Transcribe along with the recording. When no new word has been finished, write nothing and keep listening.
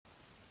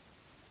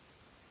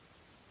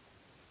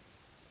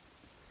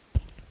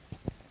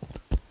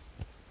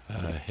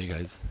Hey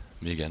guys,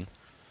 me again.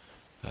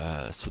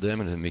 So today I'm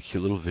going to make you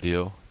a little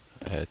video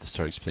to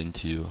start explaining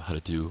to you how to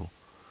do,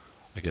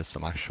 I guess,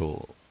 some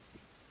actual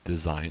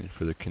design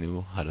for the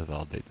canoe, how to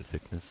validate the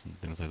thickness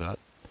and things like that.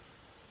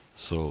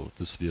 So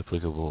this will be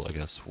applicable, I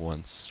guess,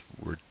 once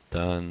we're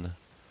done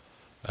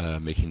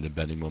making the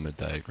bending moment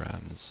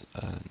diagrams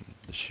and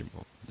the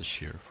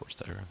shear force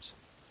diagrams.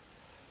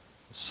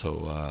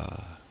 So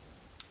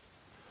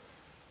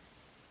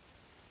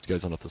you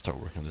guys don't have to start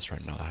working on this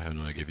right now. I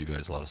know I gave you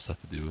guys a lot of stuff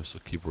to do, so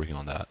keep working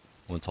on that.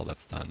 Once all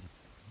that's done,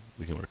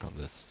 we can work on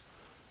this.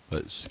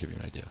 But just to give you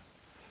an idea.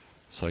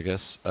 So I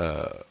guess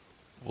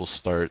we'll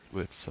start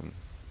with some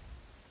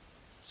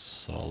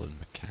solid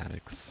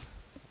mechanics,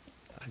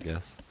 I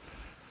guess.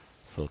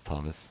 So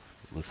Thomas,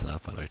 listen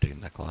up, I know you're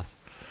taking that class.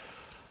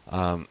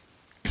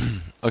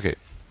 Okay,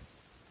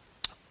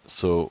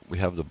 so we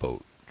have the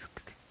boat.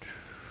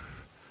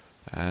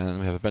 And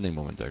we have a bending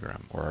moment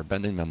diagram, or our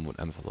bending moment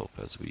envelope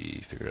as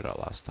we figured it out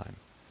last time.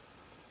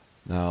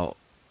 Now,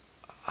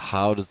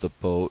 how does the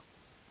boat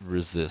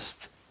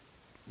resist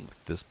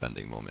this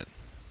bending moment?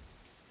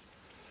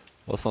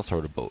 Well, let's not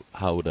start with a boat.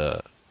 How would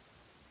a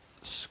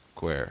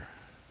square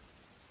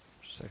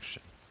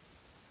section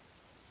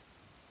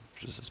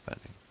resist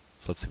bending?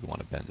 So let's say we want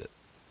to bend it.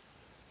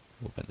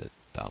 We'll bend it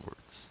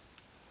downwards.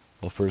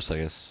 Well, first, I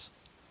guess,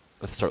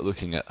 let's start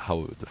looking at how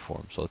it would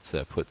deform. So let's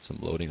say I put some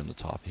loading on the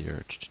top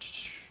here.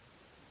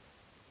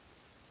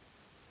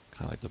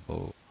 Kind of like the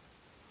boat.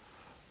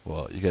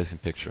 Well, you guys can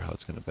picture how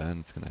it's going to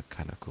bend. It's going to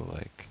kind of go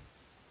like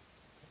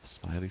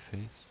a smiley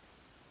face.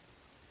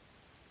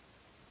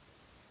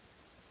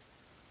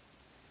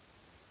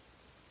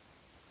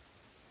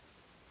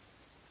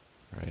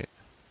 Right?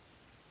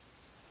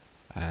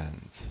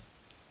 And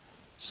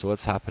so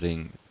what's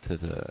happening to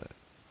the,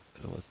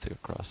 let's take a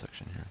cross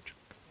section here.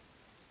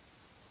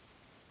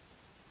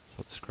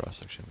 So this cross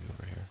section will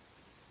be over here.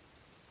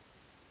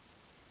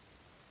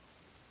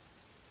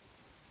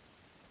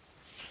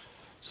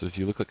 So if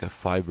you look like a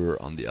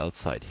fiber on the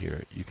outside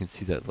here, you can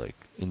see that like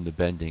in the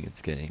bending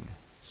it's getting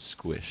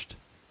squished.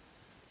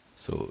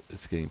 So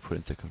it's getting put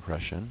into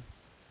compression.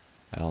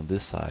 And on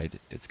this side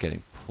it's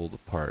getting pulled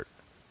apart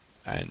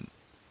and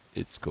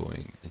it's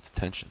going into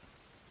tension.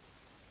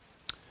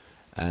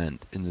 And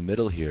in the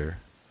middle here,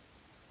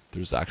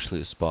 there's actually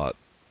a spot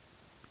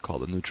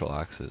called the neutral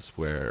axis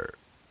where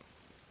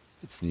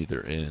it's neither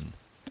in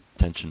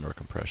tension nor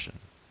compression.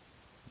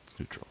 It's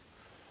neutral.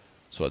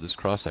 So at this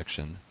cross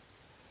section,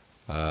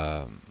 if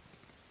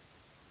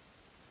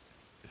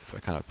I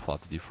kind of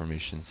plot the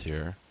deformations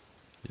here,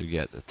 you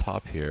get the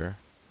top here,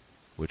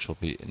 which will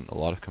be in a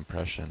lot of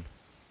compression.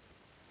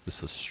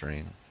 This is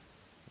strain.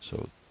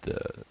 So the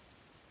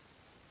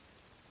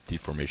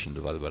deformation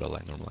divided by the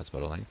length, normalized by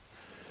the length.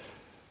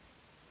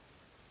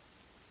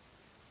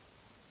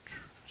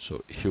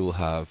 So here we'll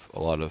have a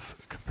lot of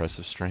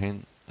compressive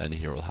strain, and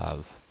here we'll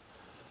have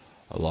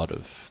a lot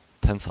of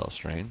tensile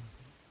strain.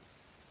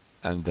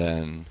 And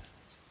then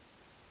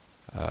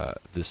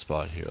this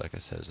spot here, like I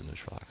said, is the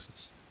neutral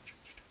axis.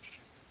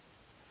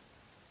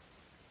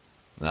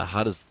 Now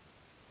how does,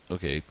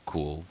 okay,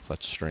 cool,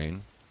 that's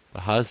strain.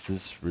 But how does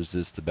this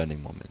resist the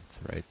bending moment,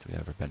 right? We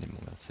have our bending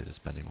moment. Let's say this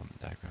bending moment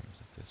diagram is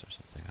like this or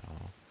something, I don't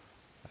know.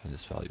 And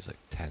this value is like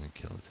 10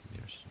 kilonewton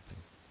meters or something.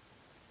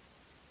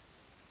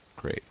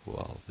 Great,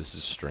 well, this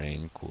is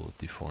strain, cool,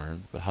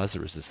 deformed, but how does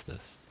it resist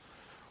this?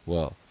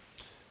 Well,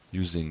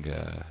 using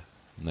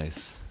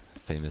nice,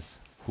 famous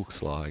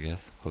Hooke's law, I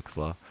guess, Hooke's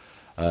law,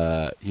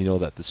 you know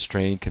that the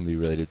strain can be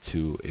related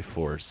to a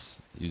force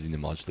using the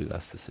modular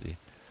elasticity.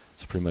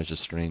 So pretty much the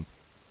strain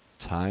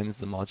times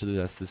the modular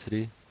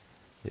elasticity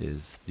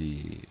is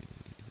the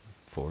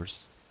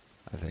force,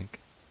 I think,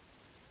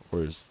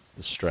 or is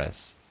the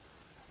stress,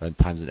 and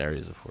times an area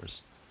is a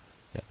force.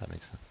 Yeah, that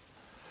makes sense.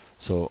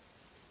 So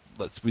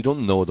we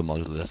don't know the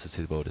modular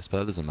elasticity of the boat is, but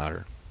that doesn't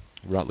matter.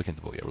 We're not looking at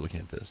the boat yet, we're looking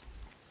at this.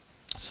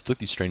 So take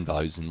these strain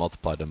values and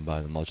multiply them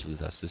by the modular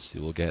elasticity,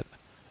 we'll get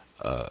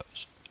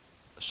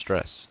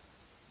stress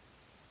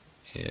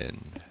in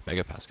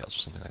megapascals or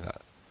something like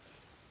that.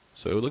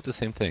 So it would look the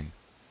same thing,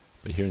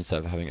 but here instead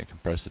of having a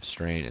compressive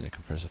strain and a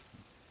compressive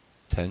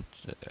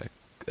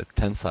a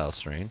tensile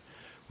strain,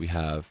 we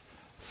have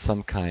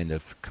some kind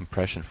of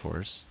compression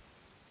force,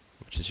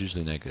 which is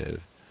usually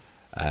negative,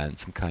 and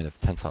some kind of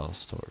tensile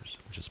force,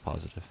 which is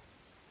positive.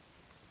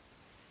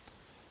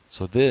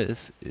 So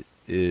this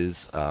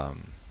is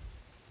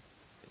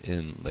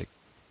in like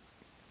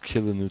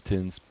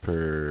kilonewtons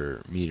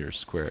per meter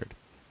squared.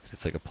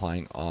 It's like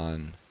applying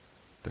on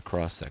the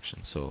cross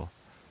section. So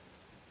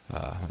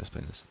how do I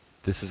explain this?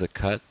 This is a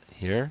cut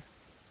here,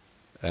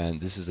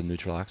 and this is a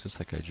neutral axis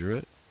like I drew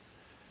it.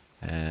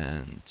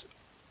 And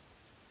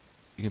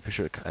you can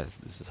picture it,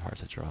 this is hard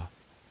to draw.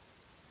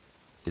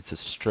 It's a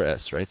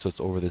stress, right? So it's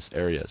over this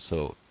area.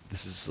 So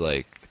this is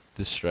like,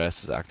 this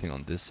stress is acting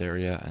on this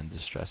area, and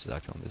this stress is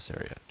acting on this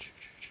area.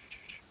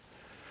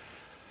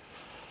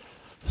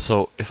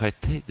 So if I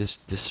take this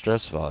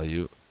stress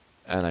value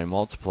and I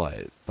multiply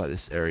it by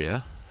this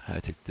area, and I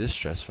take this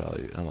stress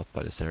value and I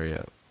multiply this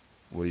area,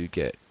 what do you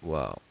get?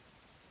 Well,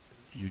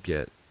 you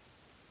get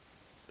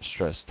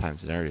stress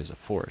times an area as a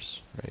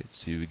force, right?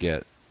 So you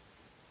get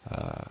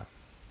uh,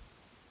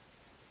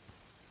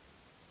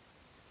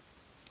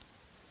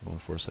 one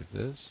force like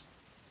this,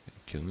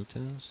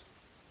 kilonewtons,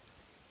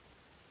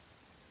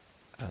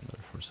 and another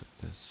force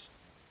like this.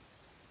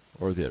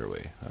 Or the other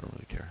way, I don't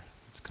really care.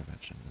 It's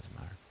convention, it doesn't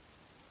matter.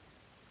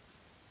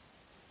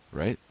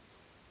 Right?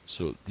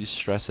 So these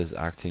stresses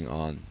acting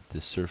on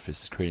this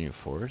surface is creating a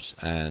force,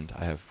 and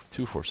I have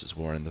two forces,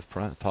 one in the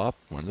front top,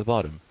 one in the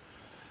bottom.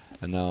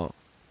 And now,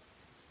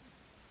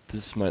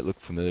 this might look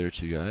familiar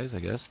to you guys, I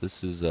guess.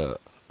 This is a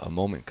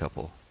moment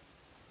couple.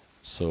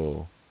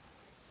 So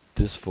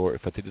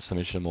if I take the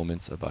summation of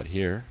moments about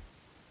here,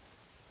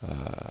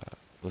 uh,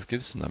 let's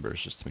give some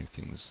numbers just to make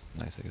things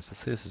nice, I guess. Let's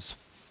say this is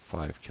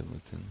 5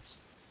 kilonewtons,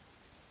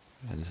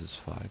 and this is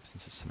 5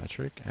 since it's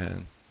symmetric,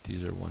 and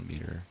these are 1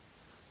 meter,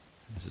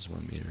 and this is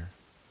 1 meter,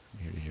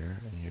 from here to here,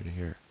 and here to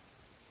here.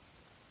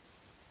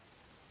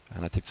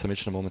 And I take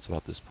summation of moments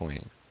about this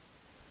point.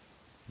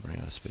 I'm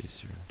running out of space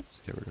here. Let's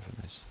get rid of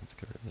it. Nice. Let's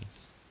get rid of this.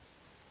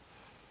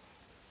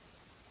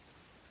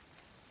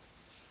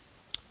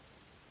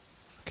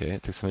 Okay,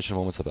 it takes summation of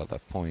moments about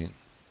that point.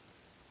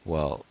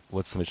 Well,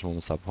 what's summation of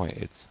moments at that point?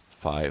 It's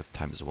 5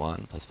 times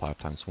 1 plus 5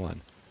 times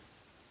 1.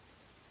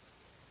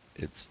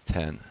 It's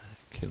 10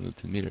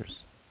 kilonewton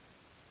meters.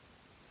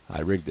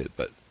 I rigged it,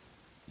 but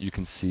you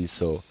can see,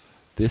 so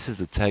this is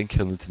the 10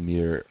 kilonewton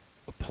meter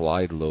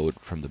applied load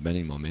from the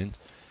bending moment,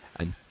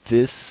 and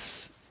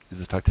this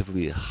is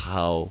effectively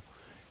how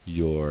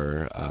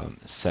your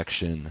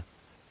section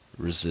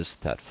resists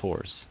that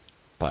force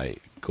by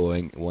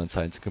going one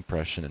side into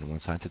compression and one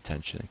side into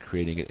tension and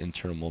creating an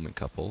internal moment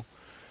couple,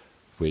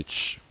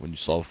 which when you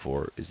solve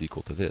for is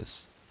equal to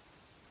this.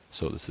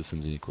 So the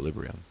system's in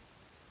equilibrium.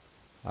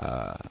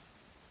 I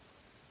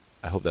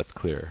hope that's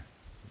clear.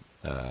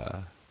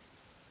 Uh,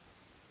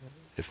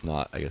 if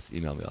not, I guess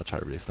email me. I'll try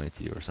to re-explain it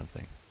to you or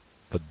something.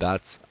 But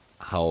that's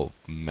how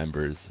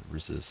members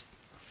resist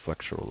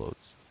flexural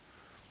loads.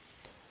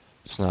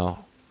 So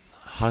now,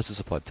 how does this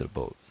apply to the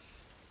boat?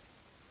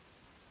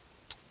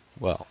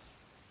 Well,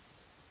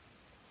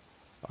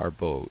 our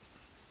boat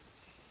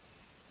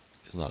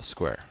is not a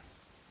square.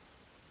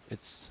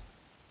 It's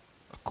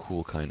a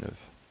cool kind of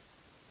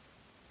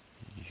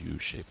U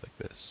shape like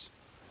this.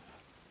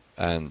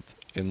 And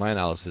in my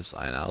analysis,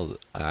 I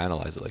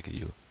analyze it like a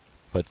U.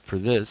 But for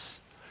this,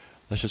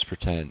 let's just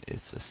pretend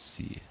it's a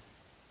C,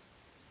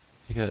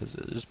 because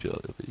it'll just be a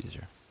little bit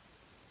easier.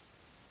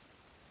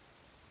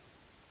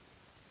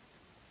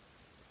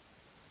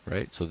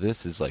 Right? So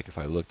this is like if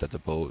I looked at the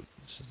boat,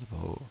 this is the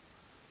boat,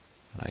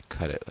 and I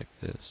cut it like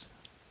this.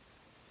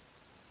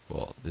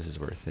 Well, this is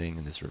where a thing,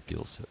 and this is where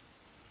people sit.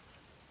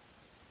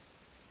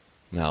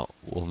 Now,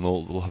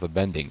 we'll have a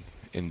bending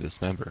in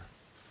this member.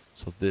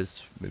 So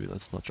this, maybe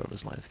let's not draw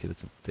this line, let's give it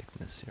some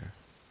thickness here.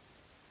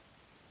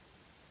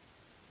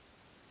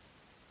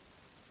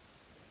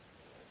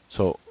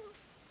 So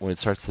when it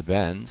starts to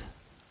bend,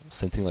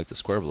 same thing like the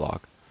square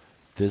block,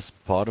 this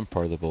bottom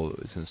part of the boat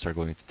is going to start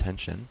going into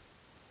tension,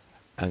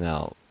 and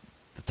now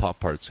the top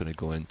part is going to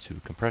go into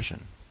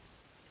compression.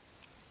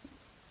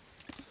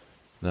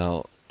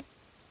 Now,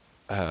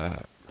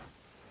 I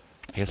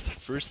guess the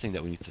first thing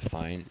that we need to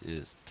find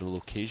is the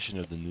location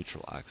of the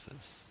neutral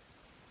axis.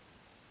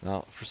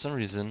 Now, for some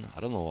reason, I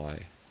don't know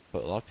why,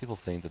 but a lot of people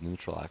think the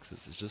neutral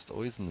axis is just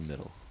always in the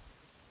middle,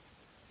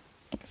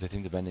 because I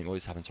think the bending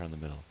always happens around the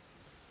middle.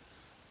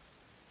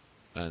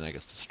 And I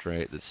guess this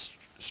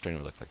strain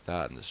would look like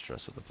that, and the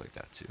stress would look like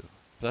that too.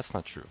 But that's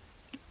not true.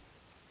 You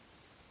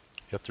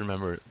have to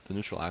remember the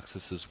neutral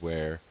axis is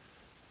where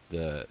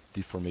the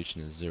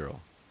deformation is 0.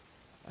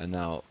 And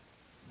now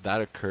that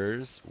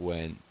occurs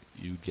when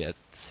you get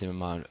the same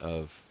amount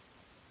of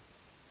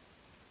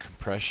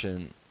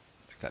compression,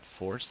 like that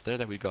force there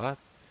that we got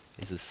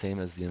is the same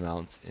as the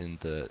amount in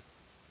the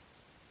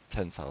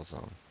tensile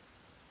zone.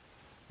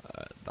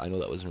 I know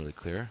that wasn't really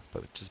clear,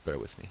 but just bear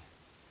with me.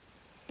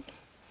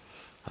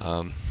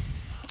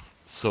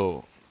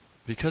 So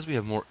because we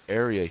have more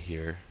area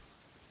here,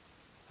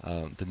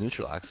 the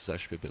neutral axis is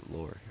actually a bit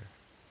lower here.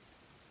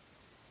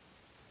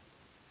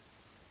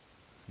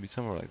 It'll be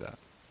somewhere like that.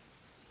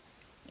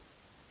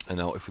 And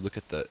now if we look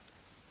at the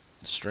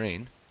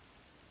strain,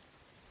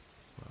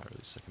 wow, I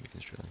really suck at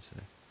making straight lines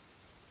today.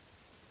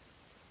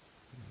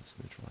 This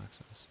neutral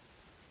axis.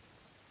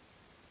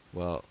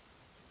 Well,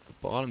 the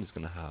bottom is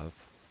going to have,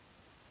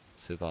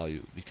 say,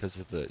 value because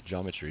of the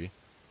geometry.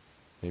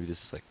 Maybe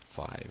this is like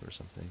 5 or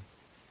something.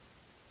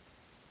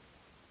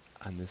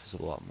 And this is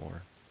a lot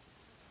more.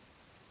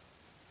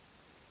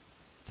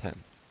 10,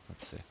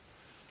 let's say.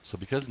 So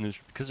because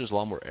there's a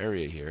lot more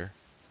area here,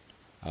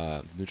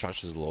 the neutral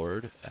axis is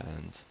lowered,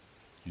 and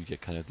you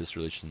get kind of this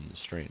relation in the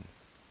strain.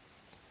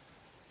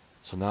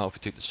 So now if we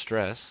take the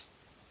stress,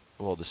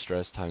 well, the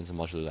stress times the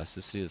modular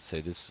elasticity, let's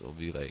say this will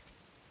be like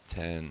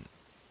 10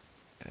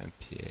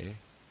 MPa,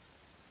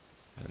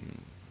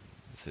 and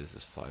let's say this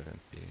is 5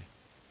 MPa.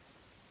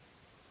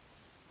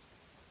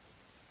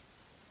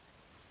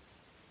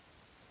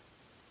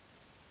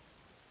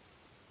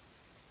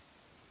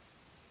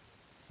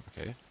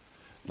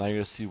 Now you're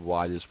going to see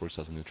why this works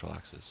as a neutral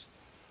axis.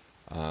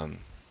 Um,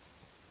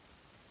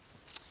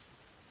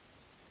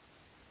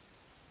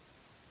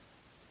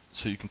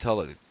 so you can tell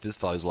that this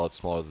value is a lot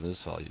smaller than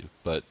this value,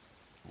 but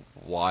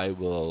why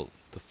will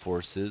the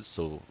forces,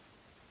 so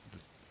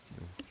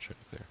try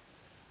to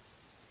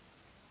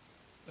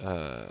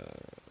clear.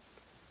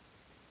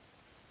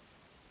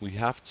 We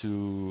have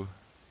to,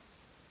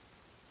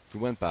 if we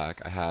went back,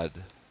 I had,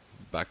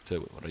 back to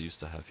what I used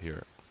to have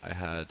here, I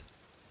had,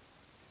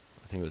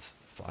 I think it was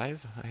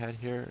 5 I had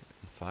here,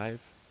 and 5,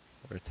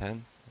 or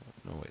 10,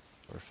 no wait,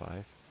 or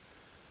 5.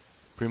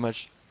 Pretty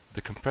much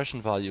the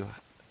compression value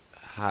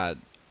had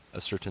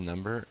a certain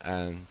number,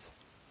 and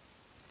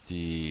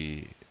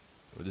the,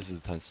 oh, this is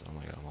the tension, oh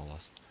my god, I'm all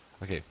lost.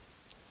 Okay,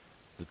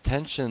 the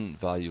tension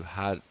value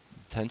had,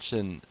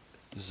 tension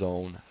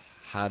zone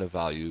had a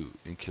value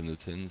in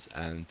kilonewtons,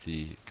 and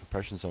the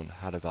compression zone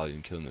had a value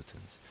in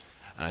kilonewtons.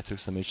 And I took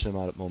summation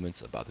amount of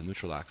moments about the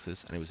neutral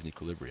axis, and it was in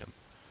equilibrium.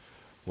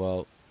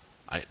 Well,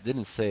 I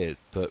didn't say it,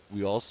 but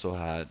we also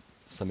had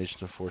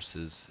summation of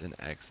forces in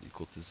x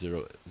equal to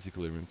 0 is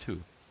equilibrium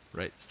too,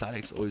 right?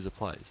 Statics always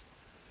applies,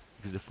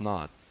 because if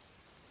not,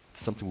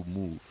 something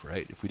will move,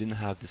 right? If we didn't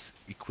have this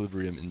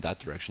equilibrium in that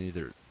direction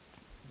either,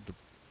 the,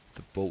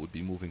 the boat would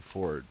be moving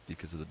forward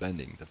because of the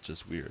bending. That's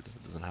just weird.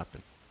 It doesn't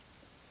happen.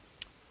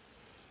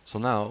 So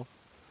now,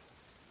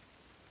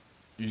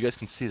 you guys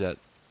can see that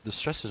the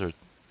stresses are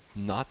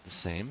not the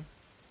same,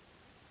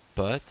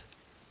 but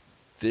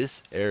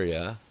this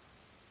area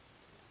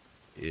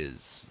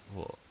is,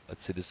 well,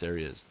 let's say this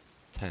area is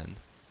 10,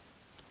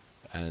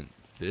 and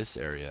this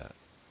area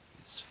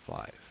is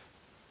 5.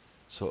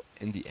 So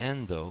in the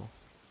end, though,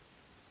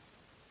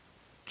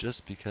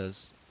 just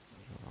because,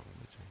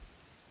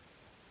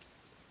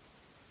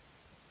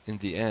 in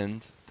the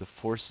end, the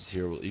forces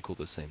here will equal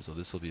the same. So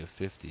this will be a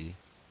 50,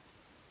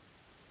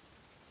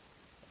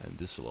 and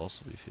this will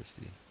also be 50.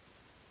 And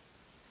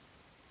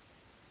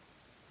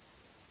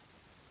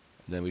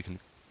then we can,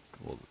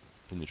 well,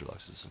 the neutral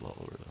axis is a lot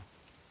lower though.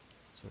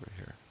 It's over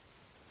here.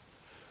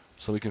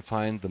 So we can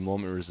find the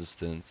moment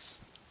resistance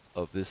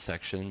of this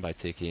section by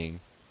taking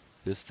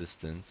this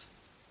distance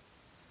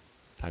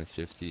times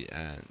 50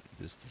 and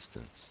this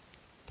distance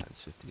times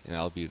 50. And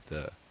that'll be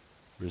the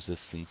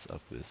resistance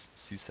of this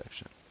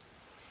C-section.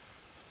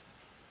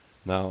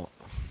 Now,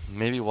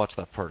 maybe watch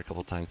that part a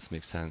couple times to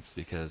make sense,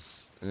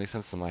 because it makes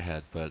sense in my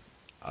head, but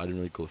I didn't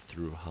really go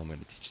through how I'm going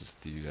to teach this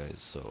to you guys,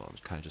 so I'm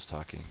kind of just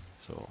talking.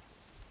 So,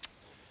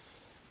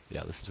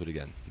 yeah, listen to it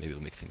again. Maybe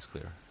it'll make things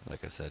clear.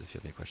 Like I said, if you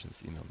have any questions,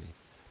 email me.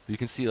 But you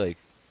can see, like,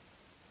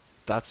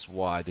 that's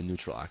why the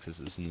neutral axis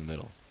is in the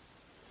middle.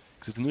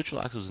 Because if the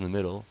neutral axis is in the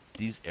middle,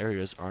 these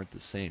areas aren't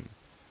the same.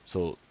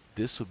 So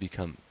this will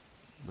become,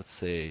 let's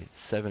say,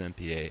 7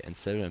 MPa and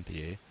 7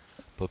 MPa,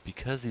 but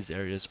because these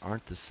areas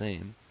aren't the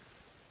same,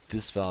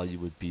 this value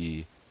would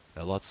be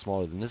a lot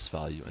smaller than this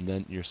value, and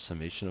then your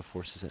summation of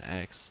forces in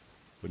x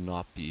would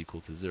not be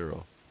equal to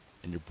 0,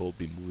 and your boat would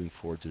be moving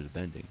forward to the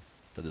bending.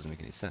 That doesn't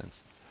make any sense.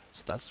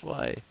 So that's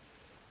why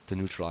the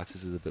neutral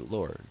axis is a bit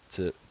lower,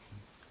 to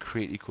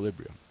create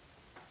equilibrium.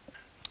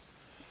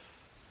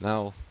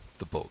 Now,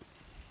 the boat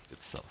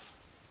itself.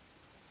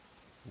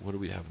 What do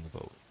we have in the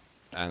boat?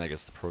 And I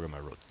guess the program I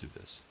wrote to do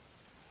this.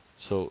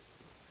 So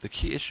the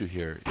key issue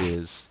here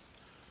is,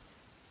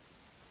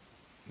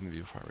 maybe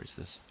before I erase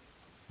this,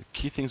 the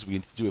key things we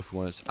need to do if we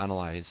want to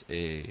analyze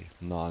a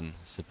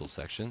non-simple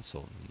section,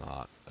 so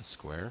not a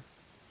square,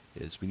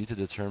 is we need to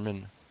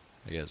determine,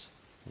 I guess,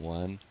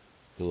 1,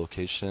 the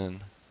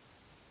location,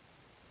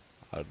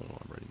 I don't know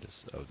why I'm writing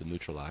this, of the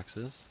neutral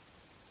axis,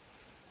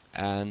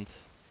 and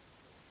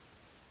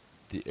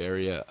the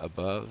area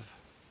above,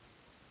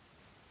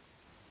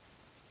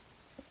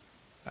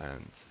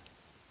 and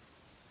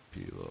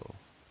below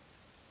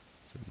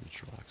the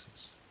neutral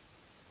axis.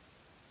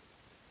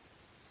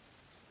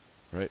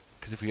 Right?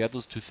 Because if we add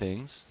those two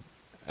things,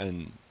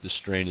 and the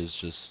strain is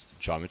just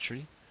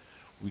geometry,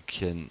 we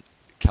can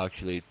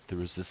calculate the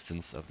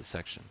resistance of the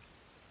section.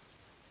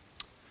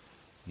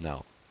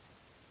 Now,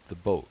 the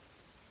boat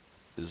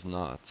is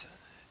not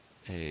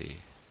a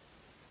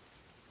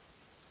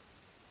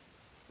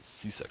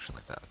C-section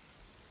like that.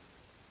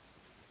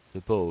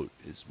 The boat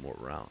is more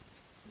round.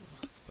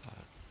 That's bad.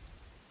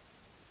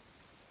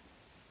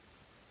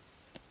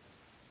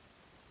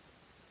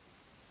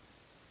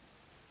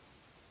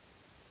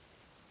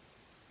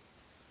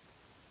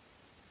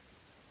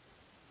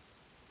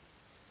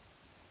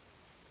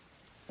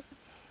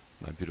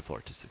 My beautiful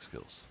artistic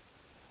skills.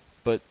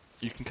 But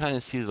you can kind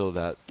of see though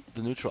that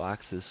the neutral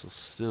axis will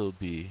still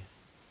be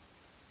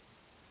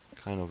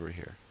kind of over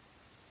here.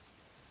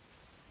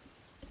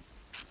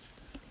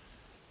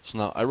 So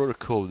now I wrote a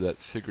code that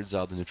figures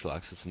out the neutral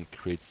axis and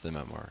creates the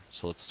MMR.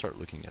 So let's start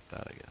looking at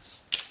that, I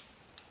guess,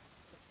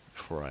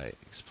 before I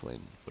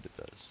explain what it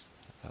does.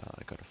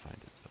 I gotta find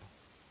it though.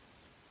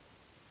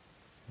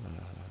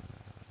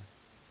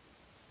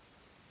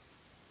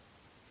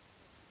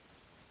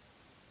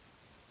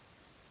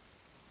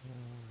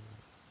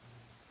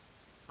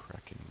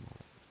 Cracking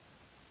mode.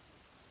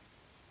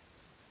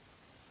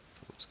 That's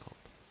what it's called.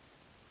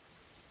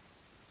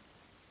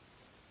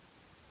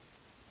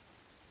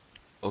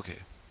 Okay,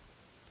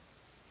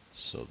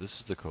 so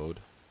this is the code.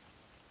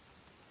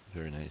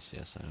 Very nice,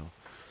 yes, I know.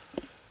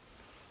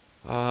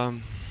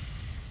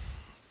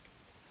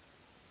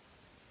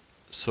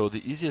 So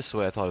the easiest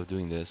way I thought of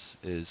doing this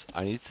is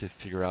I need to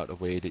figure out a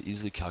way to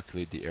easily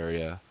calculate the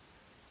area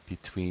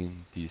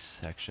between these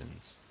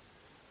sections.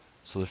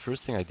 So the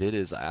first thing I did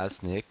is I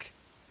asked Nick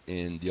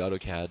in the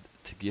AutoCAD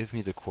to give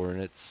me the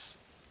coordinates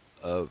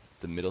of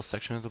the middle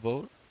section of the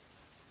boat,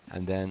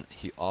 and then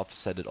he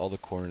offsetted all the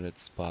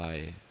coordinates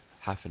by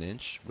half an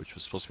inch, which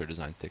was supposed to be our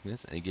design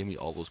thickness, and he gave me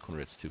all those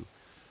coordinates too.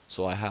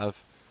 So I have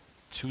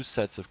two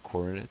sets of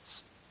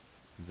coordinates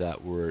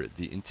that were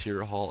the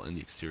interior hull and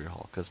the exterior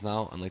hull, because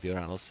now, unlike the other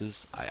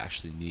analysis, I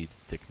actually need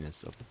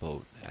thickness of the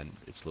boat and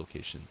its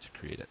location to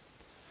create it.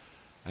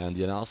 And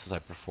the analysis I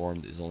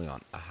performed is only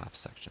on a half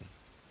section,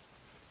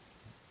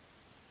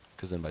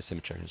 because then by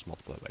symmetry I can just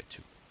multiply by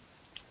 2.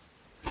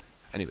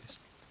 Anyways,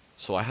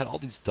 so I had all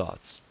these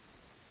dots,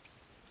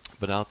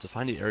 but now to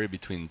find the area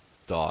between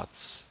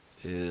dots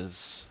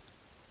is,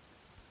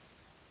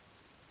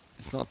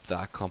 it's not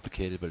that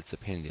complicated, but it's a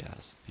pain in the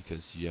ass,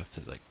 because you have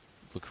to like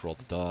look for all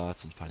the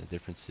dots and find the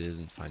differences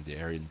and find the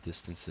area and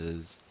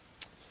distances.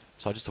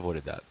 So I just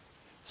avoided that.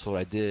 So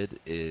what I did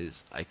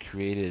is I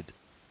created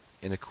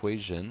an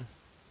equation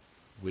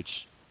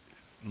which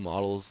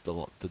models the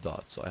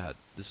dots. So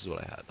this is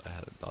what I had. I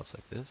had dots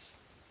like this,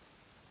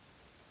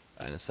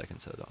 and a second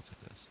set of dots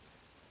like this.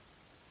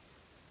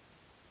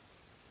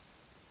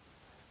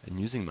 And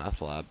using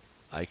MATLAB,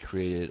 I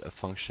created a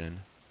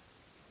function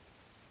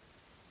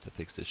that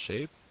takes this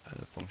shape,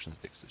 and a function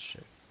that takes this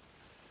shape.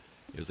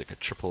 It was like a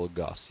triple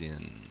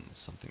Gaussian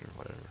something or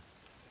whatever.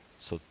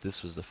 So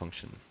this was the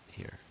function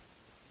here.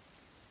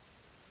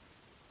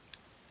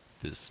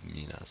 This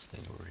mean ass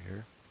thing over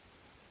here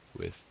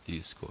with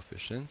these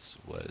coefficients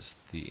was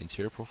the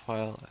interior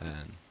profile,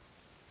 and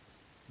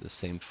the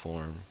same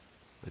form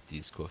with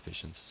these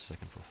coefficients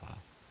second profile.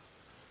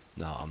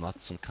 Now, I'm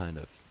not some kind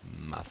of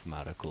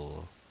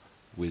mathematical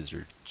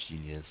wizard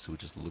genius who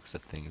just looks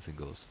at things and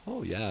goes,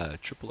 oh yeah, a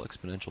triple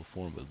exponential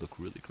form would look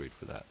really great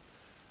for that.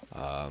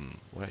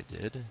 What I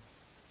did,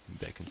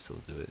 maybe I can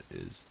still do it,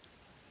 is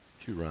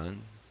if you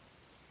run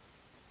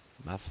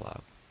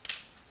MATLAB,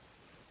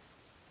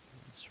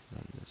 let's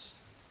run this.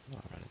 Oh,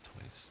 I ran it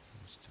twice.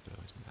 I'm stupid, I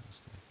always make that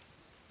mistake.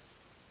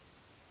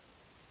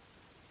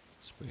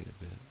 Let's wait a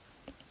bit.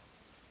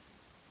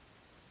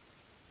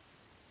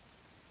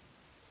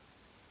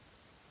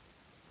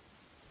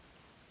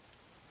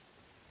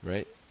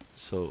 Right?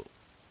 So,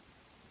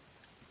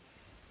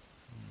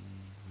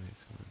 wait,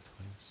 it's going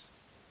twice.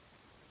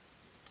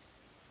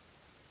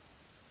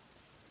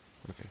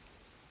 Okay.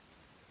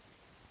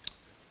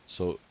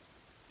 So,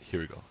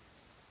 here we go.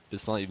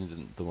 It's not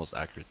even the most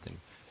accurate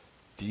thing.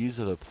 These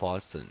are the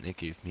plots that Nick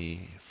gave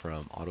me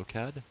from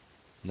AutoCAD.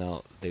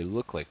 Now, they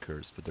look like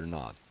curves, but they're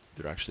not.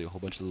 They're actually a whole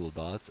bunch of little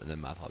dots, and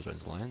then MATLAB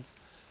joins the lines.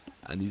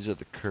 And these are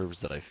the curves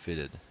that I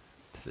fitted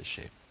to this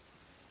shape.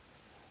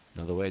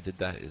 Now, the way I did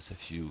that is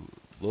if you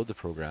load the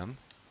program,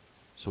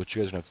 so what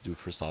you guys are going to have to do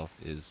first off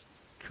is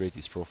create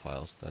these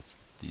profiles. That's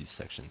these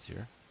sections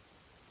here.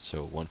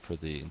 So one for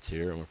the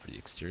interior and one for the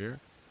exterior.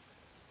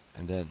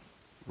 And then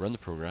run the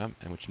program,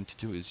 and what you need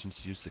to do is you need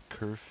to use the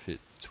curve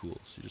fit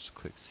tool. So you just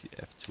click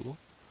CF tool,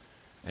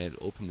 and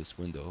it'll open this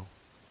window,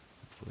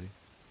 hopefully.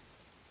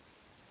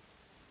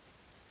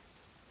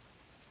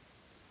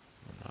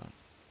 Or not.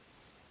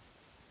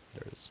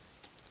 There it is.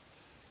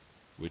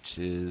 Which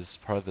is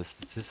part of the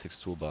statistics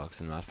toolbox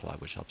in MATLAB,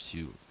 which helps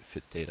you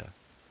fit data.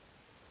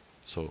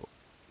 So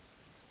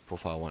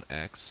profile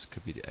 1x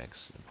could be the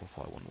x, and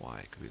profile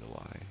 1y could be the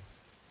y.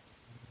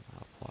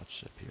 I'll plot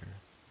ship here.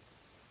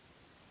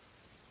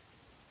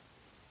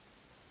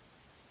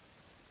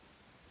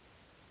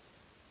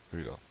 Here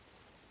we go.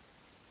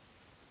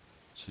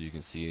 So you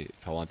can see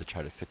if I want to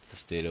try to fit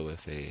this data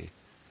with a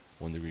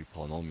 1-degree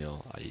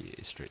polynomial, i.e.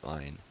 a straight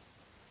line,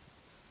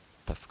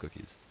 tough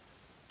cookies.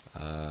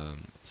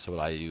 So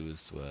what I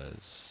used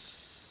was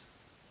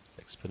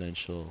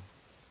exponential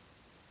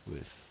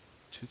with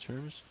 2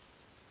 terms.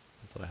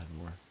 I thought I had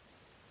more.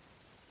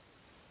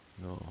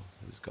 No,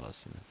 it was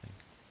Gaussian, I think.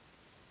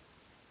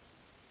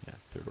 Yeah,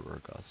 third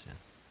order Gaussian.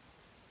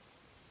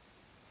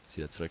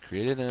 See, that's what I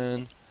created,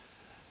 and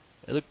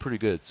it looked pretty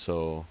good.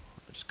 So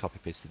I just copy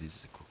pasted these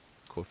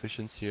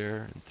coefficients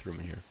here and threw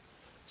them in here.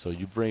 So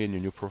you bring in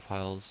your new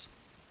profiles,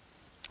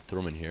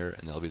 throw them in here,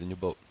 and that'll be the new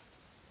boat.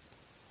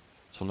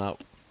 So now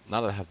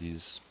that I have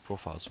these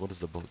profiles, what does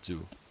the boat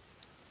do?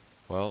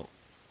 Well,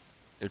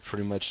 it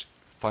pretty much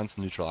finds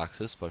the neutral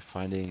axis by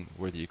finding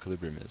where the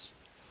equilibrium is.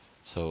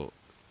 So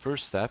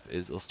first step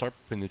is it'll start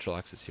putting neutral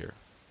axis here.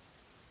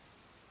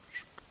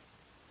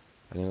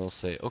 And then it'll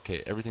say,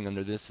 okay, everything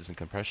under this is in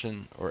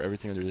compression, or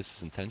everything under this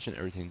is in tension,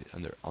 everything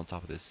under on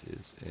top of this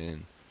is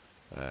in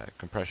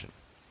compression.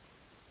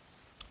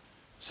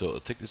 So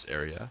it'll take this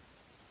area.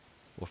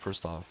 Well,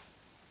 first off,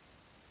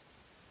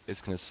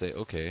 it's going to say,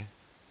 okay,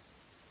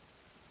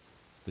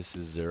 this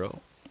is 0,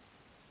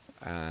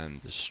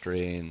 and the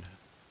strain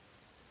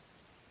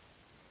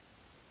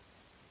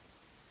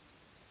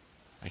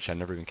Actually, I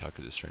never even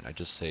calculate the strain. I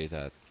just say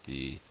that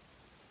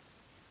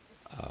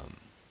um,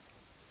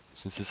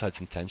 since this had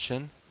some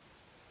tension,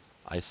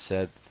 I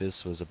said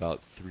this was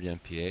about 3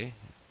 MPa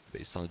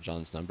based on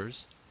John's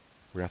numbers.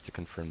 We're going to have to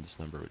confirm this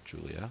number with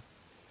Julia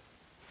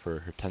for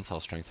her tensile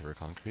strength of her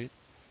concrete.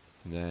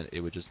 And then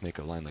it would just make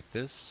a line like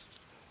this,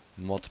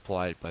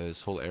 multiply it by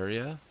this whole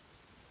area,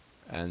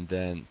 and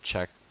then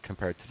check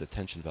compared to the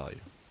tension value.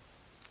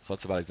 So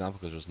that's a bad example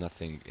because there's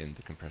nothing in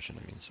the compression,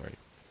 sorry.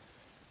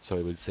 So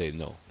it would say,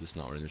 no, this is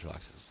not where the neutral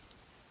axis is.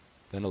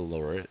 Then it'll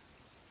lower it,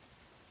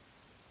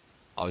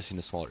 obviously in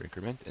a smaller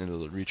increment, and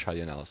it'll retry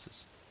the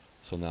analysis.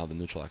 So now the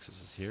neutral axis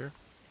is here.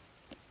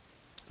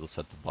 It'll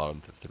set the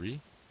bottom to 3.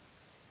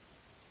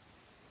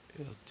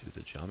 It'll do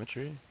the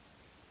geometry.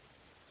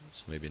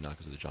 So maybe not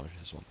because the geometry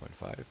is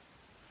 1.5.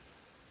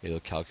 It'll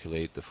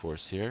calculate the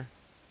force here,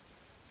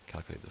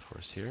 calculate the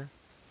force here,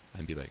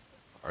 and be like,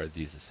 are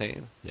these the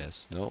same?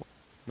 Yes, no,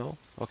 no,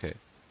 okay.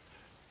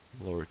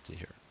 Lower it to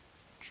here.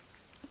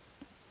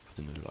 Put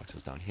the neutral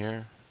axis down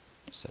here,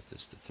 set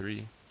this to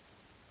 3.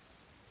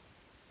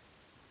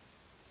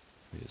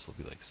 Maybe this will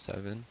be like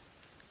 7.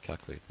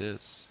 Calculate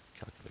this,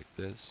 calculate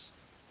this.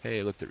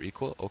 Hey, look, they're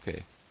equal?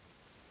 Okay.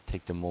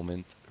 Take the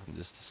moment from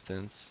this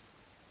distance,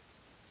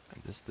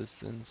 and this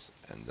distance,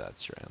 and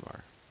that's your MR.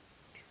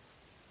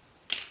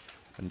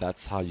 And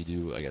that's how you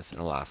do, I guess, an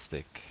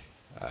elastic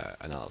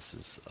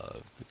analysis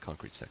of the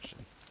concrete section.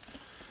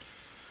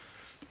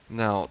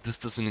 Now, this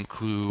doesn't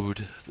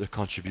include the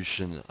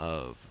contribution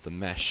of the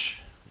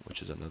mesh,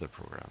 which is another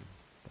program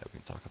that we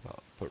can talk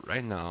about. But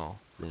right now,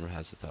 rumor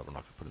has it that we're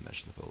not going to put a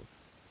mesh in the boat.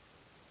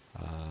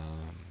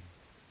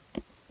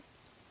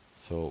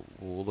 So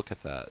we'll look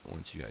at that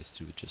once you guys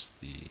do just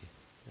the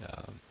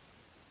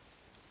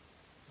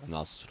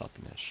analysis without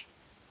the mesh.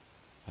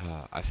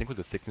 I think with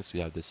the thickness we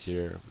have this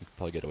year, we could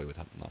probably get away with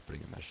not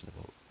putting a mesh in the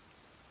boat.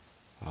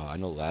 I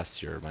know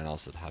last year my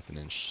analysis at 1/2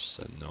 inch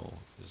said no,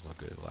 it's not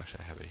good. Well,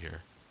 actually I have it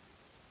here.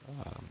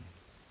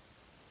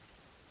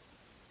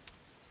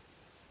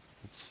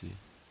 Let's see.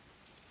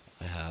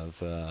 I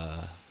have,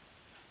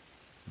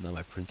 now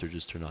my printer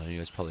just turned on, you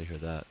guys probably hear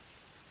that.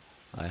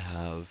 I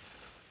have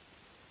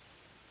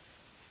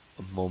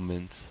a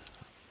moment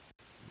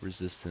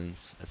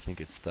resistance, I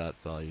think it's that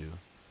value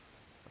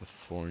of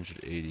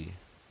 480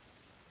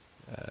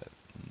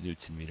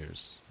 Newton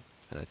meters.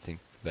 And I think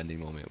the bending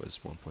moment was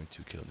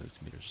 1.2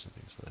 kilonewton meters or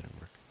something, so that didn't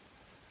work.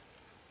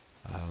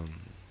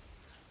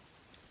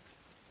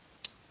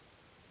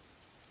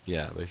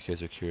 Yeah, but if you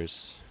guys are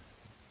curious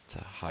to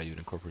how you'd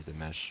incorporate the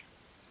mesh,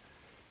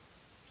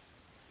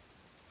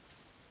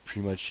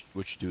 pretty much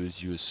what you do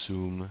is you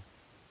assume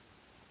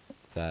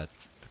that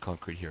the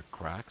concrete here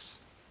cracks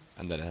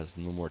and that it has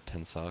no more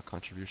tensile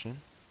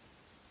contribution,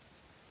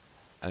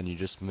 and you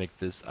just make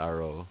this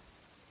arrow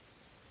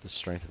the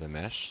strength of the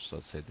mesh. So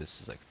let's say this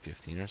is like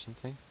 15 or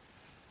something,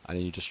 and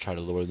then you just try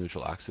to lower the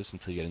neutral axis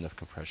until you get enough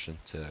compression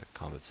to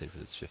compensate for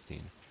this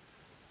 15.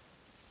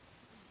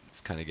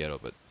 It's kind of ghetto,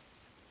 but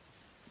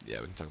yeah,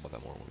 we can talk about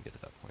that more when we get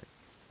to that point.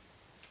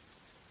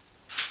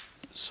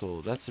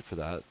 So that's it for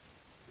that.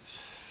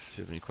 If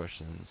you have any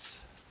questions,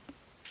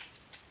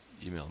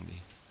 email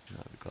me, and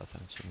I'll be glad to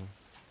answer them.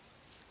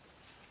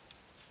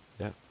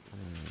 Yeah,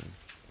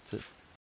 that's it.